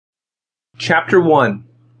Chapter 1,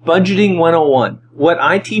 Budgeting 101, What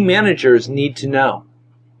IT Managers Need to Know.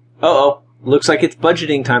 Uh-oh, looks like it's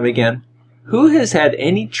budgeting time again. Who has had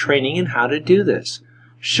any training in how to do this?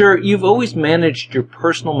 Sure, you've always managed your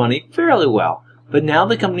personal money fairly well, but now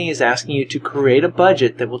the company is asking you to create a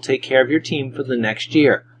budget that will take care of your team for the next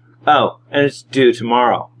year. Oh, and it's due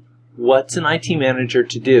tomorrow. What's an IT manager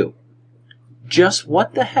to do? Just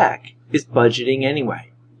what the heck is budgeting anyway?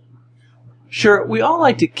 Sure, we all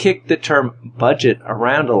like to kick the term budget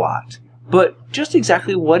around a lot, but just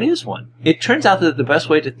exactly what is one? It turns out that the best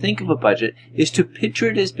way to think of a budget is to picture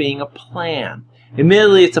it as being a plan.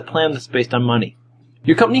 Admittedly, it's a plan that's based on money.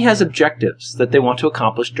 Your company has objectives that they want to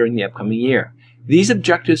accomplish during the upcoming year. These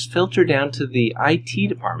objectives filter down to the IT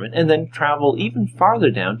department and then travel even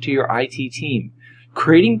farther down to your IT team.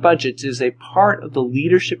 Creating budgets is a part of the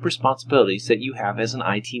leadership responsibilities that you have as an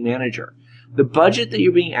IT manager. The budget that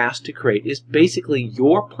you're being asked to create is basically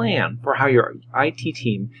your plan for how your IT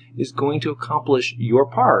team is going to accomplish your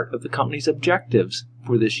part of the company's objectives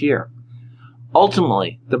for this year.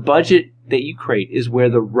 Ultimately, the budget that you create is where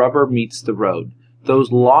the rubber meets the road.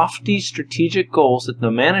 Those lofty strategic goals that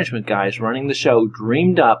the management guys running the show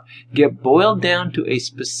dreamed up get boiled down to a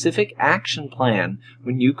specific action plan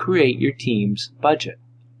when you create your team's budget.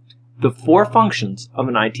 The 4 functions of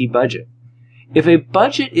an IT budget. If a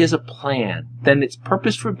budget is a plan, then its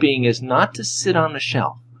purpose for being is not to sit on a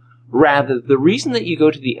shelf. Rather, the reason that you go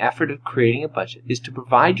to the effort of creating a budget is to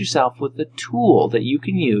provide yourself with a tool that you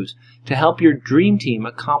can use to help your dream team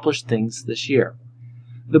accomplish things this year.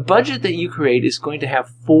 The budget that you create is going to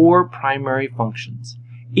have 4 primary functions.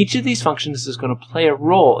 Each of these functions is going to play a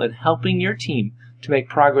role in helping your team to make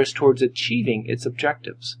progress towards achieving its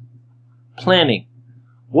objectives. Planning.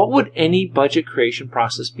 What would any budget creation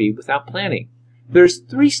process be without planning? There's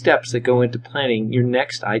 3 steps that go into planning your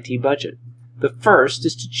next IT budget. The first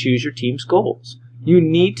is to choose your team's goals. You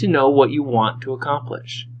need to know what you want to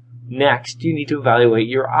accomplish. Next, you need to evaluate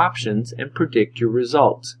your options and predict your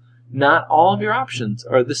results. Not all of your options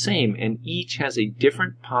are the same, and each has a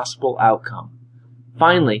different possible outcome.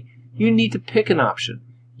 Finally, you need to pick an option.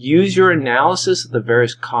 Use your analysis of the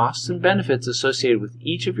various costs and benefits associated with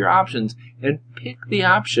each of your options and pick the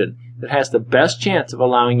option that has the best chance of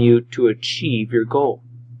allowing you to achieve your goal.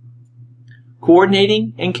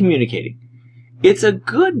 Coordinating and communicating. It's a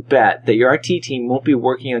good bet that your IT team won't be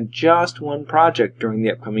working on just one project during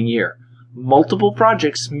the upcoming year. Multiple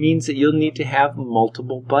projects means that you'll need to have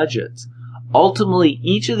multiple budgets. Ultimately,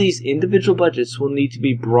 each of these individual budgets will need to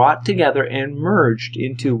be brought together and merged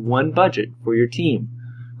into one budget for your team.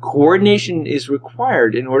 Coordination is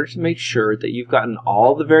required in order to make sure that you've gotten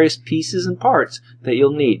all the various pieces and parts that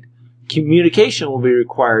you'll need. Communication will be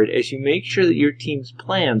required as you make sure that your team's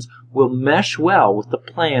plans will mesh well with the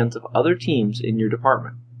plans of other teams in your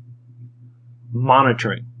department.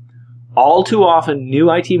 Monitoring. All too often,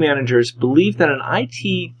 new IT managers believe that an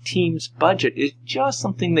IT team's budget is just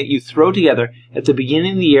something that you throw together at the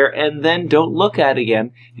beginning of the year and then don't look at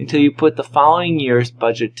again until you put the following year's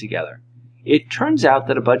budget together. It turns out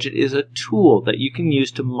that a budget is a tool that you can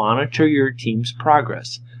use to monitor your team's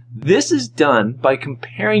progress. This is done by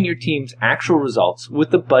comparing your team's actual results with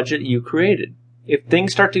the budget you created. If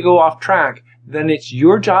things start to go off track, then it's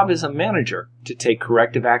your job as a manager to take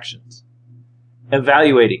corrective actions.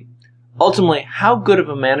 Evaluating. Ultimately, how good of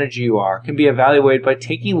a manager you are can be evaluated by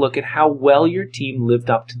taking a look at how well your team lived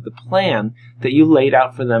up to the plan that you laid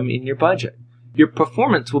out for them in your budget. Your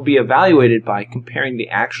performance will be evaluated by comparing the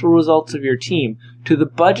actual results of your team to the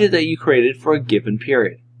budget that you created for a given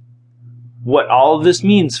period. What all of this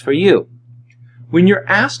means for you. When you're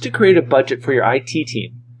asked to create a budget for your IT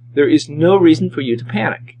team, there is no reason for you to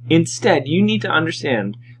panic. Instead, you need to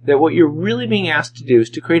understand that what you're really being asked to do is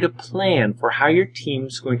to create a plan for how your team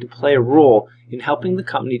is going to play a role in helping the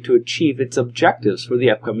company to achieve its objectives for the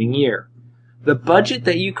upcoming year. The budget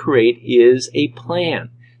that you create is a plan.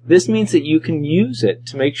 This means that you can use it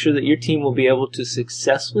to make sure that your team will be able to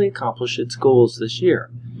successfully accomplish its goals this year.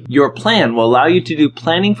 Your plan will allow you to do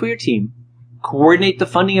planning for your team, coordinate the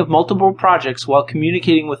funding of multiple projects while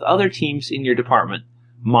communicating with other teams in your department,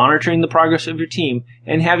 monitoring the progress of your team,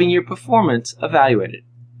 and having your performance evaluated.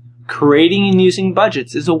 Creating and using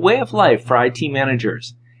budgets is a way of life for IT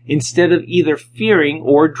managers. Instead of either fearing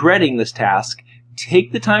or dreading this task,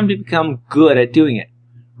 take the time to become good at doing it.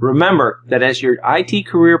 Remember that as your IT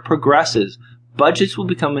career progresses, budgets will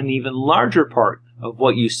become an even larger part of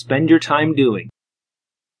what you spend your time doing.